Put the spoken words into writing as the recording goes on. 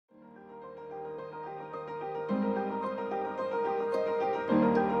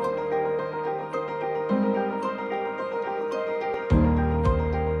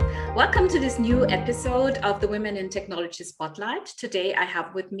Welcome to this new episode of the Women in Technology Spotlight. Today I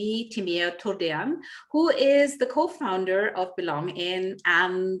have with me Timea Turdean, who is the co-founder of BELONGin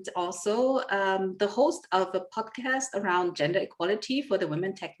and also the host of a podcast around gender equality for the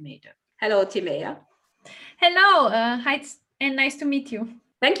women tech native. Hello, Timea. Hello, hi, and nice to meet you.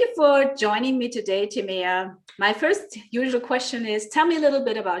 Thank you for joining me today, Timea. My first usual question is, tell me a little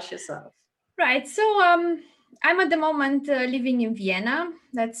bit about yourself. Right, so I'm at the moment living in Vienna.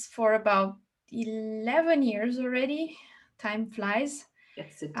 That's for about 11 years already. Time flies.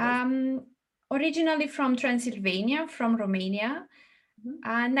 Yes, it does. Originally from Transylvania, from Romania.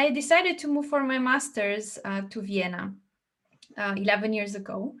 And I decided to move for my master's to Vienna 11 years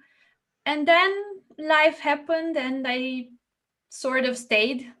ago. And then life happened and I sort of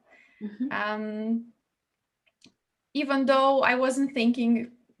stayed. Even though I wasn't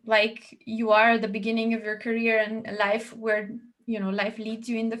thinking like you are at the beginning of your career and life where life leads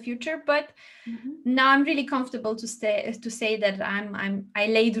you in the future, but now I'm really comfortable to say that I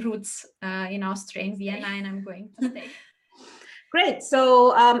laid roots in Austria, in Vienna, and I'm going to stay. Great.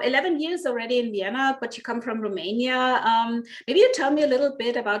 So 11 years already in Vienna, but you come from Romania. Maybe you tell me a little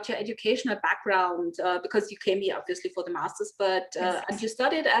bit about your educational background, because you came here obviously for the master's, but Yes. and you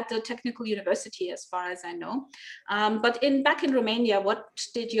studied at the technical university, as far as I know. But back in Romania, what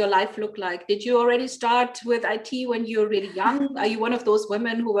did your life look like? Did you already start with IT when you were really young? Are you one of those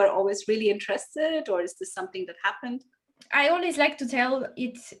women who were always really interested, or is this something that happened? I always like to tell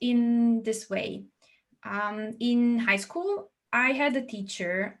it in this way. In high school, I had a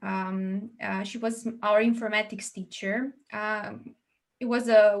teacher. She was our informatics teacher. It was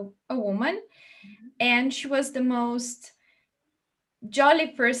a woman, and she was the most jolly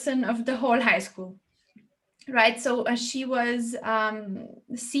person of the whole high school. Right. So she was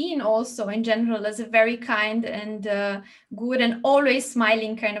seen also in general as a very kind and good and always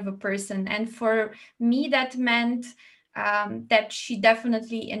smiling kind of a person. And for me, that meant that she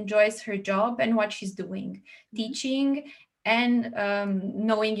definitely enjoys her job and what she's doing, teaching and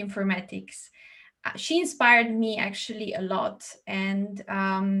knowing informatics. She inspired me actually a lot. And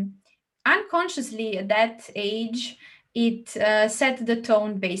unconsciously at that age, it set the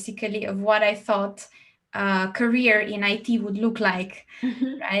tone basically of what I thought career in IT would look like,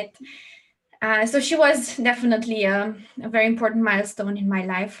 right? So she was definitely a very important milestone in my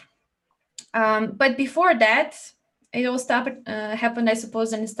life. But before that, it all happened, I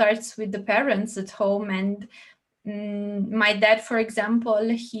suppose, and it starts with the parents at home. And my dad, for example,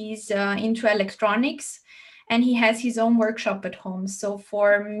 he's into electronics and he has his own workshop at home. So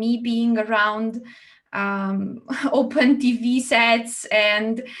for me being around open TV sets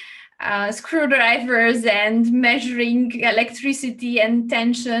and screwdrivers and measuring electricity and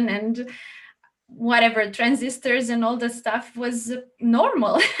tension and whatever, transistors and all that stuff was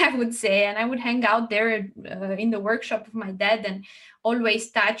normal, I would say. And I would hang out there in the workshop of my dad and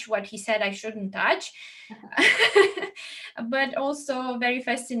always touch what he said I shouldn't touch. But also very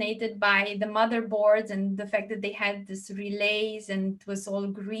fascinated by the motherboards and the fact that they had this relays and it was all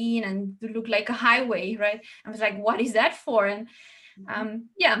green and it looked like a highway, right? I was like, what is that for? And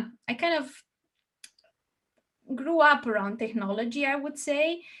I kind of grew up around technology, I would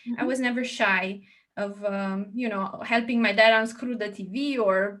say. I was never shy of, helping my dad unscrew the TV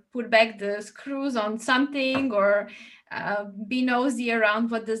or put back the screws on something or be nosy around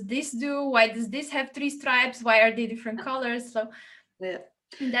what does this do? Why does this have 3 stripes? Why are they different colors? So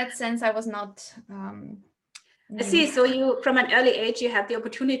in that sense, I was not... I see. So you, from an early age, you had the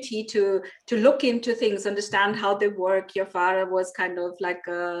opportunity to look into things, understand how they work. Your father was kind of like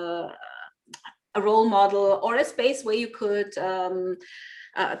a role model or a space where you could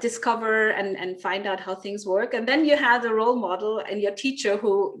discover and find out how things work. And then you had a role model and your teacher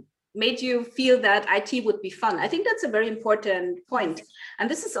who made you feel that IT would be fun. I think that's a very important point. And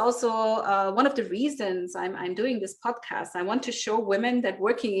this is also one of the reasons I'm doing this podcast. I want to show women that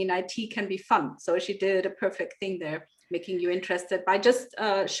working in IT can be fun. So she did a perfect thing there, making you interested by just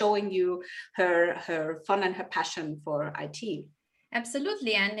showing you her fun and her passion for IT.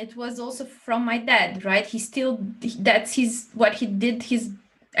 Absolutely. And it was also from my dad, right? That's what he did,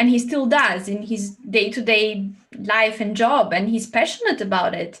 and he still does in his day-to-day life and job, and he's passionate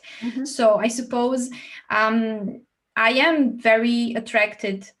about it. So I suppose I am very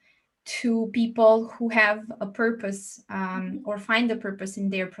attracted to people who have a purpose or find a purpose in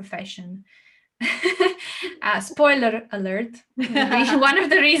their profession. Spoiler alert, one of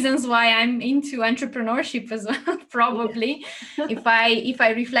the reasons why I'm into entrepreneurship as well, probably, if I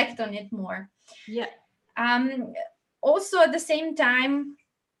reflect on it more. Also, at the same time,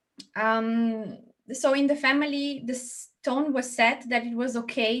 so in the family, this tone was set that it was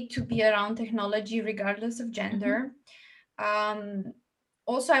okay to be around technology regardless of gender.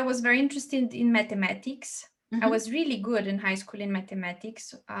 Also, I was very interested in mathematics. I was really good in high school in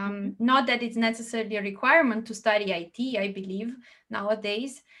mathematics. Not that it's necessarily a requirement to study IT, I believe,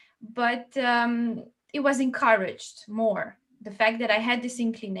 nowadays, but it was encouraged more. The fact that I had this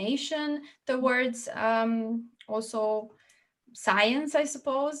inclination towards also science, I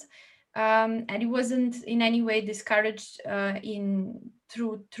suppose, and it wasn't in any way discouraged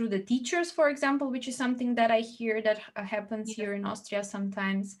through the teachers, for example, which is something that I hear that happens here in Austria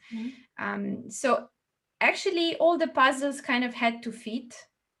sometimes. So actually all the puzzles kind of had to fit.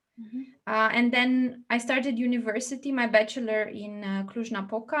 And then I started university, my bachelor in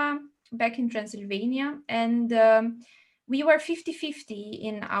Cluj-Napoca, back in Transylvania, and we were 50-50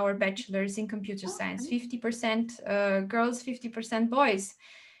 in our bachelors in computer science, 50% girls, 50% boys.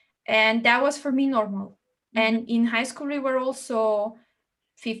 And that was for me normal. And in high school, we were also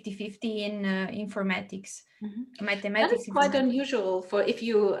 50-50 in informatics, mathematics. That is quite unusual for, if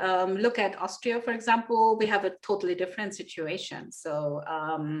you look at Austria, for example, we have a totally different situation. So,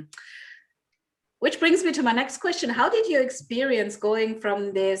 which brings me to my next question. How did you experience going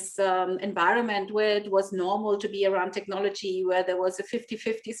from this environment where it was normal to be around technology, where there was a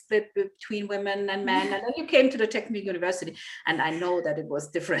 50-50 split between women and men, and then you came to the technical university, and I know that it was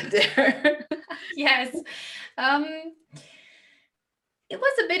different there. Yes. It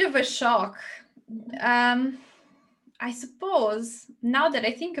was a bit of a shock. I suppose, now that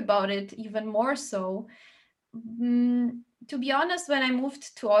I think about it, even more so. To be honest, when I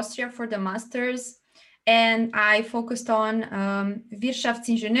moved to Austria for the master's and I focused on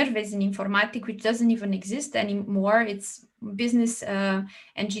Wirtschaftsingenieurwesen Informatik, which doesn't even exist anymore, it's business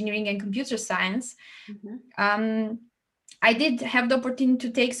engineering and computer science. I did have the opportunity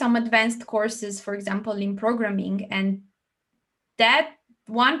to take some advanced courses, for example, in programming, and that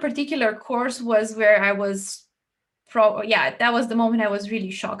one particular course was where I was that was the moment I was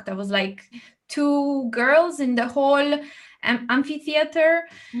really shocked. I was like 2 girls in the whole amphitheater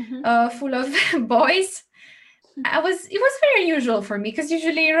full of boys. It was very unusual for me, because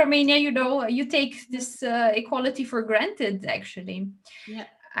usually in Romania, you take this equality for granted, actually.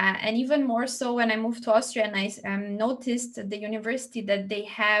 And even more so when I moved to Austria, and I noticed at the university that they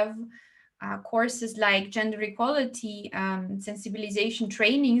have courses like gender equality, sensibilization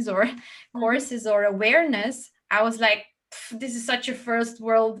trainings, or courses or awareness. I was like, this is such a first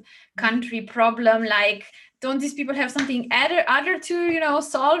world country problem. Like, don't these people have something other to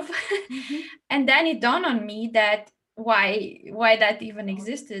solve? And then it dawned on me that why that even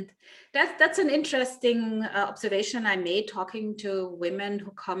existed. That's an interesting observation I made, talking to women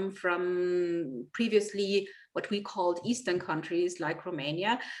who come from previously what we called Eastern countries like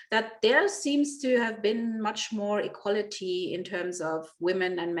Romania, that there seems to have been much more equality in terms of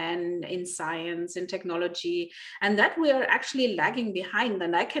women and men in science, in technology, and that we are actually lagging behind.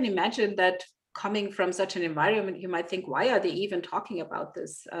 And I can imagine that coming from such an environment, you might think, why are they even talking about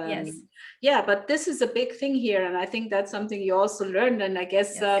this? Yes. Yeah, but this is a big thing here. And I think that's something you also learned. And I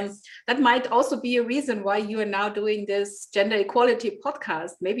guess that might also be a reason why you are now doing this gender equality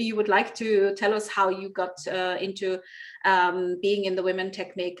podcast. Maybe you would like to tell us how you got into being in the Women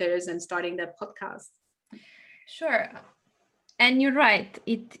Tech Makers and starting that podcast. Sure. And you're right.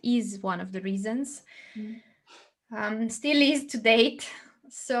 It is one of the reasons. Still is to date.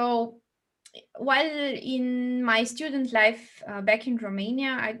 So while in my student life back in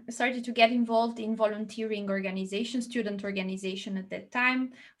Romania, I started to get involved in volunteering organizations, student organization at that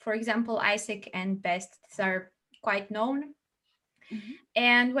time. For example, ISEC and BEST, these are quite known.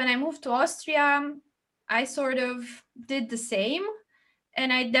 And when I moved to Austria, I sort of did the same.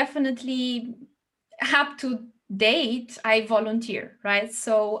 And I definitely, up to date, I volunteer, right?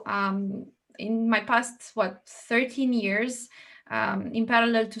 So in my past, 13 years, in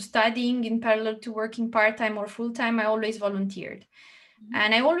parallel to studying, in parallel to working part-time or full-time, I always volunteered.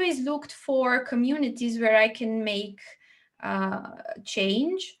 And I always looked for communities where I can make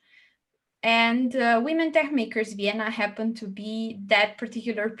change. And Women Tech Makers Vienna happened to be that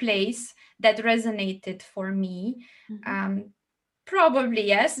particular place that resonated for me. Probably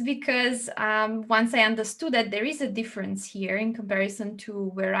yes, because once I understood that there is a difference here in comparison to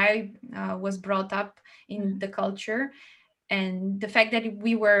where I was brought up in the culture, and the fact that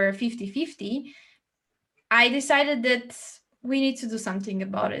we were 50-50, I decided that we need to do something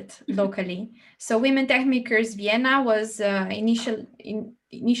about it locally. So Women Tech Makers Vienna was initially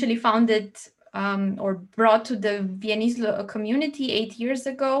founded or brought to the Viennese community 8 years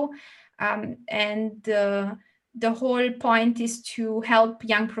ago. And the whole point is to help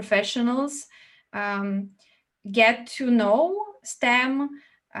young professionals get to know STEM,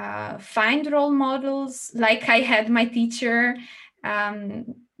 find role models like I had my teacher,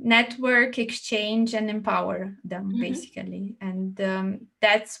 network, exchange, and empower them, basically. And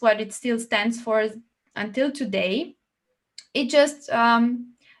that's what it still stands for until today. It just,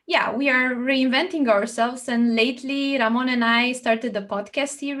 we are reinventing ourselves. And lately, Ramon and I started a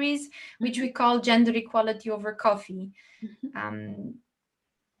podcast series, which we call Gender Equality Over Coffee.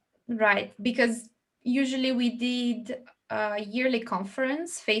 Right, because usually we did a yearly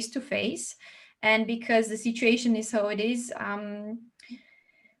conference face to face, and because the situation is how it is,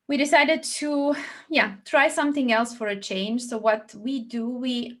 we decided to try something else for a change. So what we do,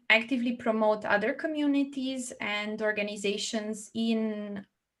 we actively promote other communities and organizations in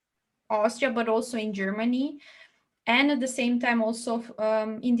Austria, but also in Germany, and at the same time also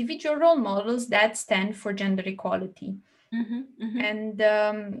individual role models that stand for gender equality. And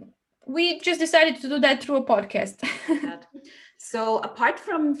we just decided to do that through a podcast. So apart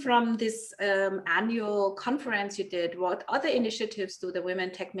from this annual conference you did, what other initiatives do the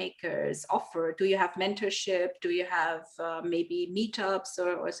Women Tech Makers offer? Do you have mentorship? Do you have maybe meetups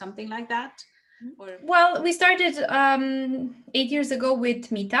or something like that? Well, we started 8 years ago with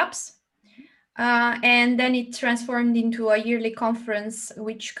meetups. And then it transformed into a yearly conference,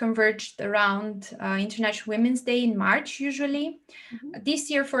 which converged around International Women's Day in March, usually. This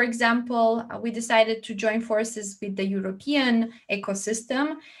year, for example, we decided to join forces with the European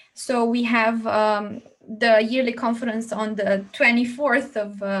ecosystem. So we have the yearly conference on the 24th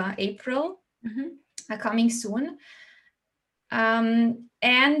of April, coming soon.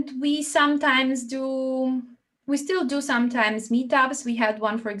 And we still do sometimes meetups. We had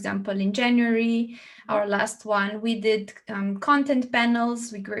one, for example, in January, our last one. We did content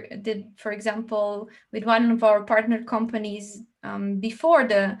panels. We did, for example, with one of our partner companies before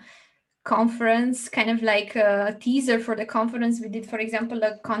the conference, kind of like a teaser for the conference. We did, for example,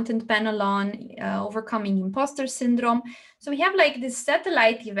 a content panel on overcoming imposter syndrome. So we have like these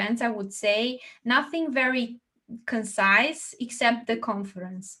satellite events, I would say, nothing very concise except the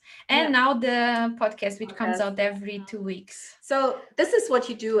conference, and now the podcast, which comes out every 2 weeks. So this is what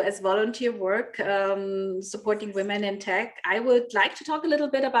you do as volunteer work, supporting women in tech. I would like to talk a little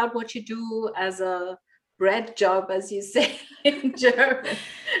bit about what you do as a bread job, as you say in German.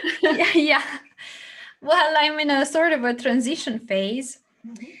 Yeah. Well, I'm in a sort of a transition phase.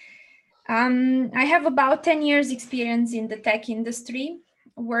 I have about 10 years experience in the tech industry,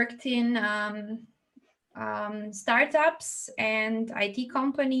 worked in startups and IT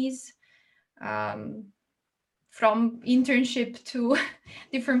companies, from internship to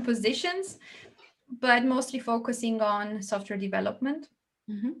different positions, but mostly focusing on software development.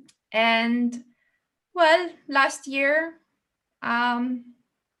 And well, last year,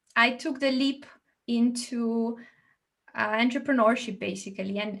 I took the leap into entrepreneurship,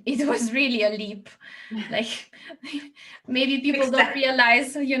 basically, and it was really a leap. Like, maybe people don't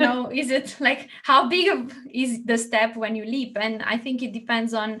realize, is it like, how big is the step when you leap? And I think it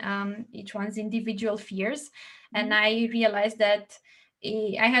depends on each one's individual fears. And I realized that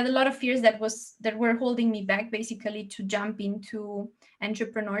I had a lot of fears that were holding me back, basically, to jump into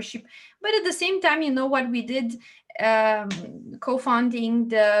entrepreneurship. But at the same time, what we did, co-founding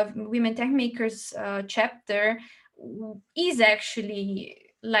the Women Tech Makers chapter, is actually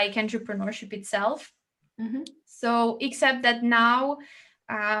like entrepreneurship itself. So except that now,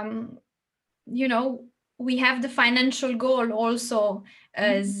 we have the financial goal also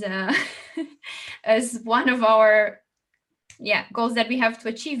as as one of our goals that we have to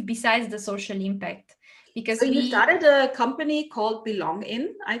achieve, besides the social impact. Because so you started a company called BELONGin,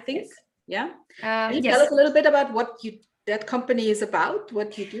 I think. Yes. Can you tell us a little bit about what that company is about,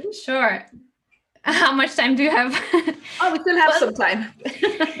 what you do? Sure. How much time do you have? Oh, we still have some time.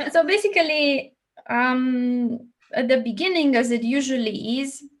 So basically, at the beginning, as it usually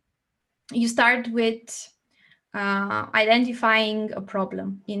is, you start with identifying a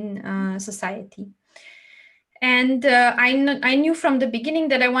problem in society. And I knew from the beginning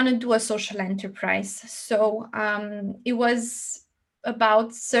that I want to do a social enterprise. So it was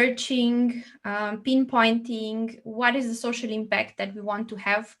about searching, pinpointing what is the social impact that we want to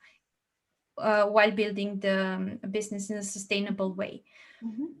have while building the business in a sustainable way.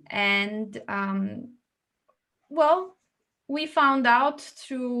 And well, we found out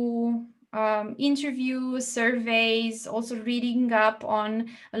through interviews, surveys, also reading up on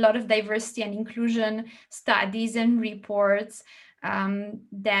a lot of diversity and inclusion studies and reports,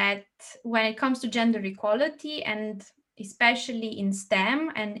 that when it comes to gender equality and especially in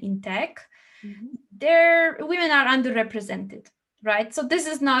STEM and in tech, Mhm. women are underrepresented, right? So this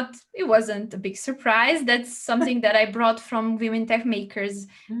is not, it wasn't a big surprise. That's something that I brought from women tech makers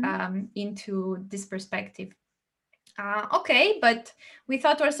Mhm. into this perspective. Okay, but we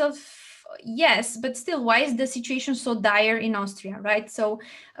thought to ourselves, yes, but still, why is the situation so dire in Austria, right? So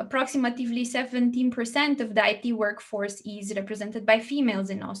approximately 17% of the IT workforce is represented by females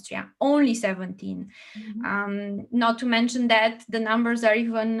in Austria, only 17. Mhm. Not to mention that the numbers are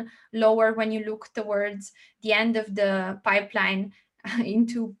even lower when you look towards the end of the pipeline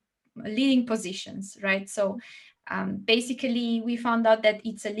into leading positions, right? So basically, we found out that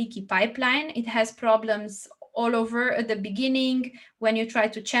it's a leaky pipeline. It has problems all over at the beginning. When you try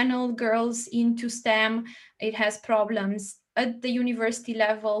to channel girls into STEM, it has problems at the university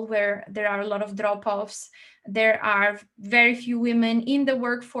level where there are a lot of drop-offs. There are very few women in the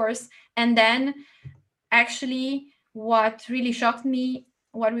workforce. And then actually, what really shocked me,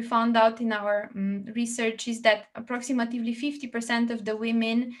 what we found out in our research, is that approximately 50% of the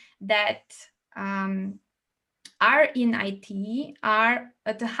women that are in IT are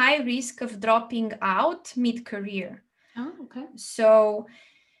at a high risk of dropping out mid-career. Oh, okay. So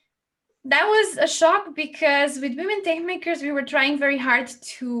that was a shock, because with women tech makers, we were trying very hard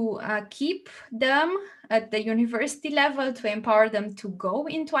to keep them at the university level, to empower them to go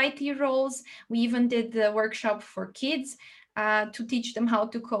into IT roles. We even did the workshop for kids to teach them how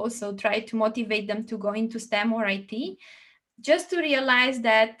to code, so try to motivate them to go into STEM or IT, just to realize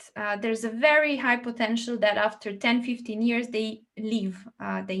that there's a very high potential that after 10-15 years, they leave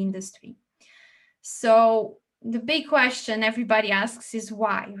the industry. So the big question everybody asks is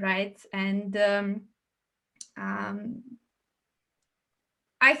why, right? And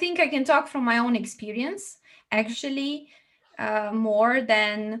I think I can talk from my own experience, actually, more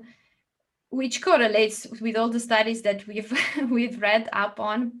than, which correlates with all the studies that we've read up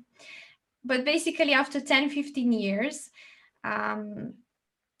on. But basically, after 10-15 years,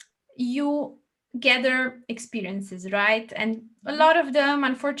 you gather experiences, right? And a lot of them,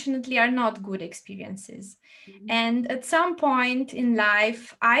 unfortunately, are not good experiences. Mhm. And at some point in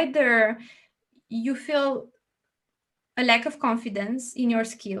life, either you feel a lack of confidence in your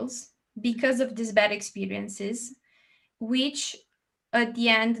skills because of these bad experiences, which at the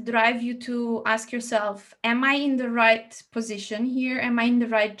end drive you to ask yourself, am I in the right position here? Am I in the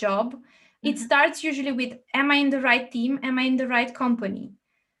right job? It Mhm. starts usually with, am I in the right team? Am I in the right company?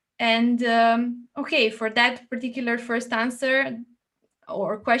 And okay, for that particular first answer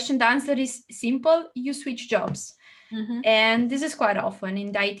or question, the answer is simple: you switch jobs. Mhm. And this is quite often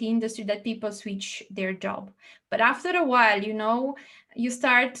in the IT industry that people switch their job. But after a while, you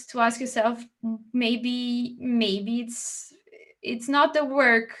start to ask yourself, maybe it's not the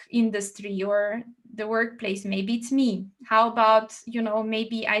work industry or the workplace, maybe it's me. How about,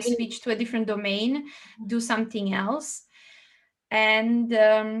 maybe I switch to a different domain, do something else. And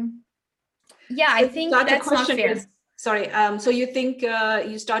yeah, So I you think start to that's not question fair. sorry. So you think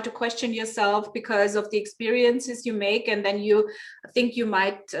you start to question yourself because of the experiences you make, and then you think you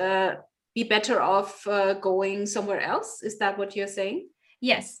might be better off going somewhere else. Is that what you're saying?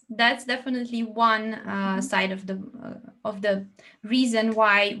 Yes, that's definitely one Mhm. side of the reason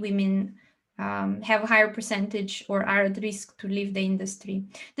why women have a higher percentage or are at risk to leave the industry.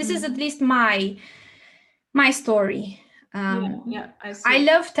 This is at Mhm. least my story. Yeah, yeah, I I see.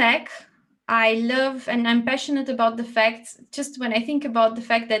 love tech. I love, and I'm passionate about the fact, just when I think about the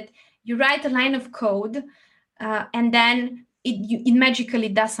fact that you write a line of code and then it magically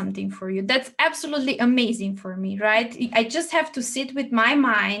does something for you. That's absolutely amazing for me, right? I just have to sit with my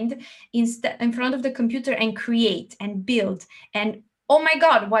mind in front of the computer and create and build. And oh my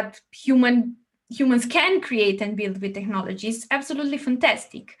God, what humans can create and build with technology is absolutely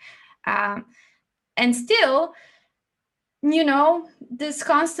fantastic. And still, this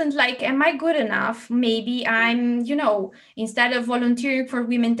constant, like, am I good enough? Maybe I'm, instead of volunteering for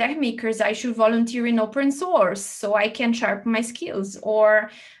women tech makers, I should volunteer in open source so I can sharpen my skills. Or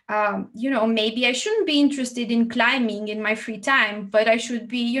maybe I shouldn't be interested in climbing in my free time, but I should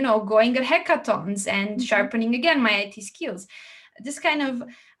be, going at hackathons and Mhm. sharpening again my IT skills. This kind of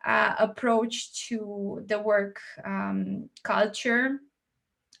approach to the work culture,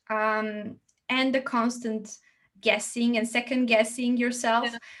 and the constant guessing and second guessing Yeah, yourself.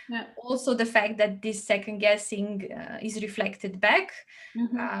 yeah. Also, the fact that this second guessing is reflected back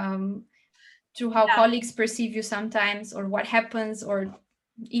Mhm. um, through how Yeah. colleagues perceive you sometimes, or what happens, or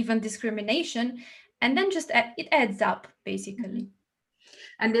even discrimination. And then just it adds up, Mhm. basically.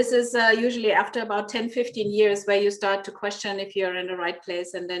 And this is usually after about 10, 15 years where you start to question if you're in the right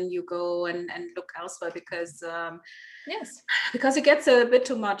place, and then you go and look elsewhere because yes, because it gets a bit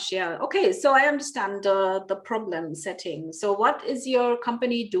too much. Yeah. Okay. So I understand the problem setting. So what is your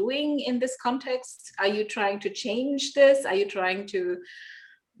company doing in this context? Are you trying to change this? Are you trying to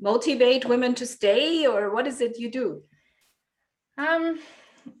motivate women to stay, or what is it you do?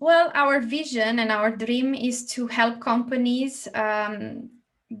 Well, our vision and our dream is to help companies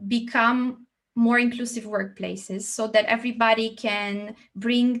become more inclusive workplaces so that everybody can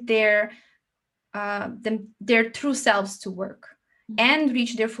bring their true selves to work and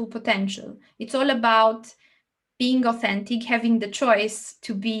reach their full potential. It's all about being authentic, having the choice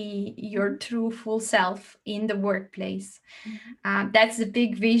to be your true full self in the workplace. That's the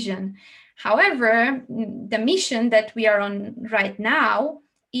big vision. However, the mission that we are on right now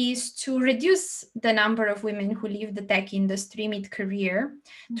is to reduce the number of women who leave the tech industry mid-career,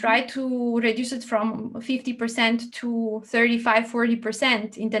 try to reduce it from 50% to 35,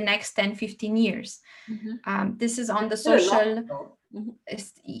 40% in the next 10, 15 years. This is on the social...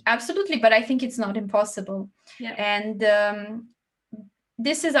 Absolutely, but I think it's not impossible. Yeah. And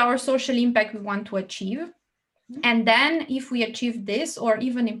this is our social impact we want to achieve. And then if we achieve this, or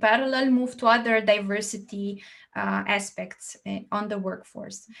even in parallel, move to other diversity aspects on the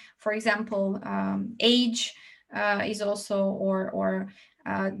workforce. For example, age is also, or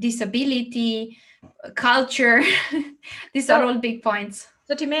disability, culture. These are all big points.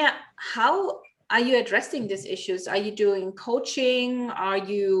 So Timea, how are you addressing these issues? Are you doing coaching? Are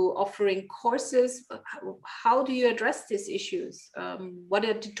you offering courses? How do you address these issues? What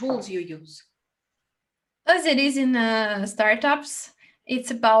are the tools you use? As it is in startups,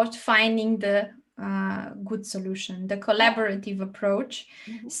 it's about finding the good solution, the collaborative approach.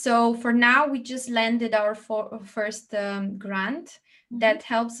 So for now, we just landed our first grant that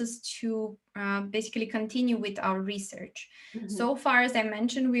helps us to basically continue with our research. So far, as I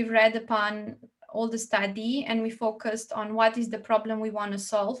mentioned, we've read upon all the study and we focused on what is the problem we want to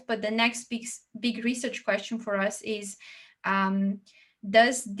solve. But the next big research question for us is,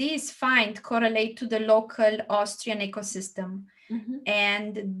 does this find correlate to the local Austrian ecosystem?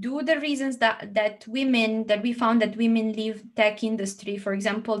 And do the reasons that we found that women leave tech industry, for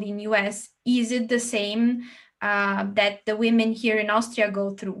example, in US, is it the same that the women here in Austria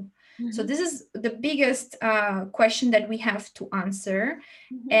go through? So this is the biggest question that we have to answer.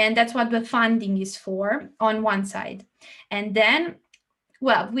 And that's what the funding is for on one side. And then,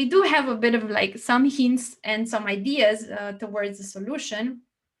 well, we do have a bit of like some hints and some ideas towards the solution,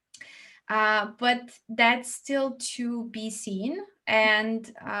 but that's still to be seen.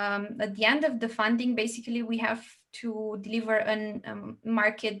 And at the end of the funding, basically, we have to deliver a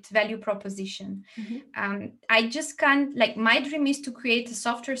market value proposition. I just can't, like, my dream is to create a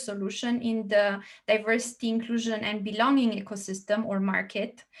software solution in the diversity, inclusion, and belonging ecosystem or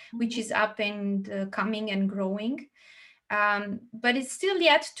market, which is up and coming and growing. But it's still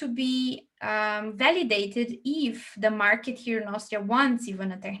yet to be validated if the market here in Austria wants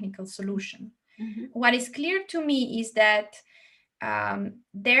even a technical solution. What is clear to me is that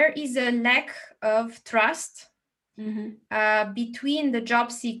there is a lack of trust between the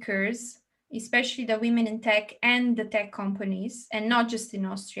job seekers, especially the women in tech, and the tech companies, and not just in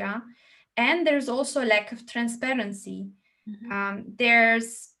Austria. And there's also a lack of transparency.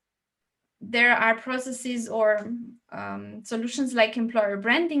 There are processes or solutions like employer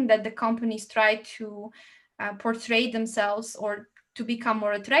branding that the companies try to portray themselves or to become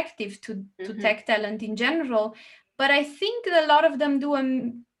more attractive to tech talent in general. But I think that a lot of them do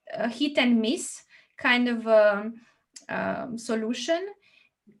a hit and miss kind of solution.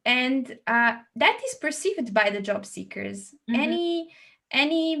 And that is perceived by the job seekers. Any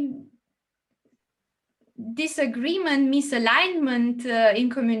disagreement, misalignment in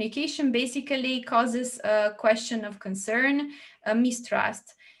communication basically causes a question of concern, a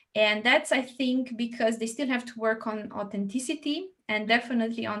mistrust. And that's, I think, because they still have to work on authenticity and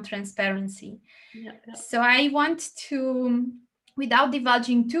definitely on transparency. So I want to, without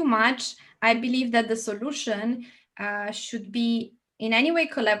divulging too much, I believe that the solution should be in any way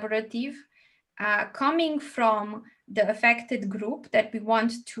collaborative, coming from the affected group that we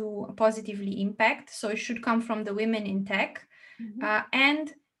want to positively impact. So it should come from the women in tech,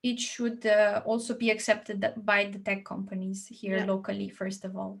 and it should also be accepted by the tech companies here locally, first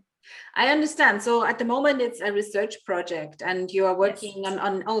of all. I understand. So at the moment, it's a research project and you are working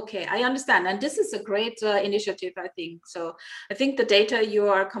on, okay, I understand. And this is a great initiative, I think. So I think the data you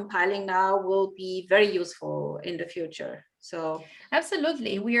are compiling now will be very useful in the future. So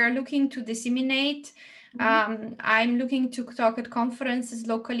absolutely. We are looking to disseminate I'm looking to talk at conferences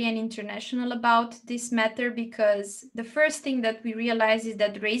locally and international about this matter, because the first thing that we realize is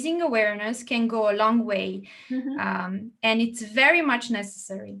that raising awareness can go a long way, and it's very much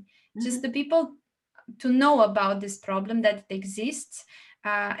necessary. Just the people to know about this problem, that it exists,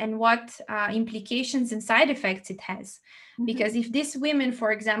 and what implications and side effects it has. Because if these women,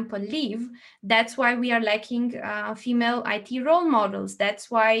 for example, leave, that's why we are lacking female IT role models.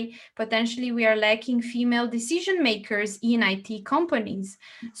 That's why potentially we are lacking female decision makers in IT companies.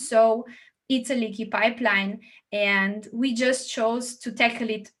 So it's a leaky pipeline, and we just chose to tackle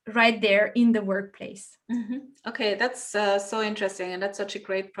it right there in the workplace. Okay, that's so interesting, and that's such a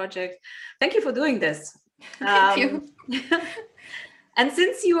great project. Thank you for doing this. Thank you. And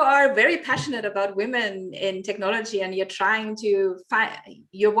since you are very passionate about women in technology, and you're trying to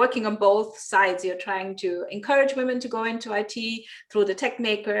you're working on both sides, you're trying to encourage women to go into IT through the tech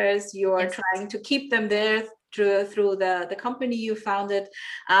makers, you're trying to keep them there through the company you founded.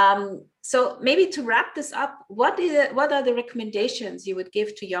 So maybe to wrap this up, what are the recommendations you would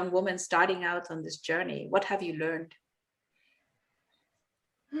give to young women starting out on this journey? What have you learned?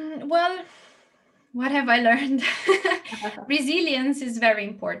 Well, what have I learned? Resilience is very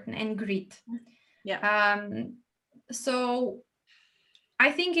important, and grit. So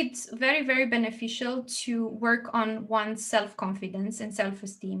I think it's very, very beneficial to work on one's self-confidence and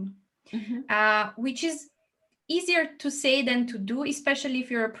self-esteem, which is easier to say than to do, especially if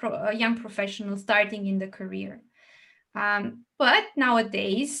you're a young professional starting in the career. But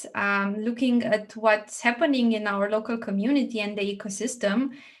nowadays, looking at what's happening in our local community and the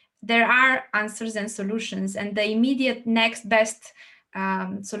ecosystem, there are answers and solutions. And the immediate next best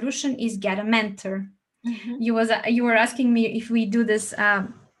solution is get a mentor. You were asking me if we do this.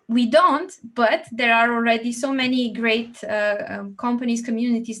 We don't, but there are already so many great companies,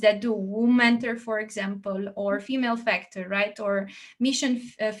 communities that do Womb Mentor, for example, or Female Factor, right? Or Mission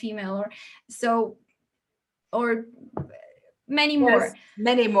Female, or many more.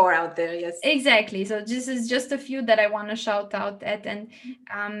 Many more out there, yes. Exactly. So this is just a few that I want to shout out at. And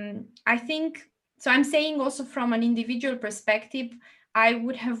I think, so I'm saying also from an individual perspective, I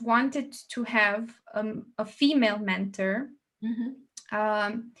would have wanted to have a female mentor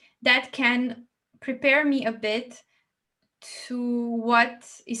that can prepare me a bit to what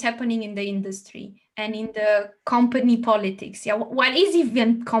is happening in the industry and in the company politics. What is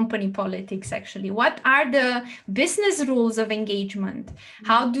even company politics, actually? What are the business rules of engagement?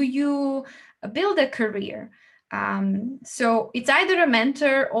 How do you build a career? So it's either a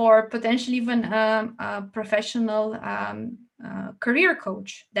mentor or potentially even a professional career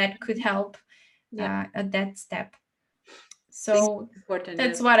coach that could help at that step. So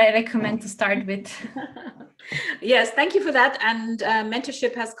that's what I recommend to start with. Yes, thank you for that. And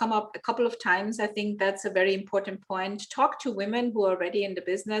mentorship has come up a couple of times. I think that's a very important point. Talk to women who are already in the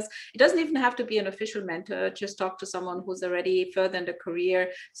business. It doesn't even have to be an official mentor. Just talk to someone who's already further in the career,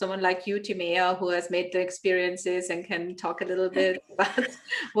 someone like you, Timea, who has made the experiences and can talk a little bit about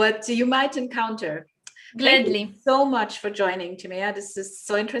what you might encounter. Gladly. Thank you so much for joining, Timea. This is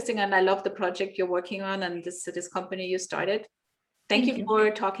so interesting, and I love the project you're working on and this company you started. Thank you for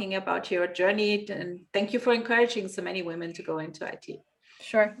talking about your journey, and thank you for encouraging so many women to go into IT.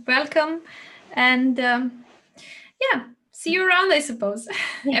 Sure. Welcome. And see you around, I suppose,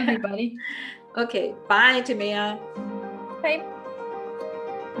 everybody. Okay. Bye, Timea. Bye.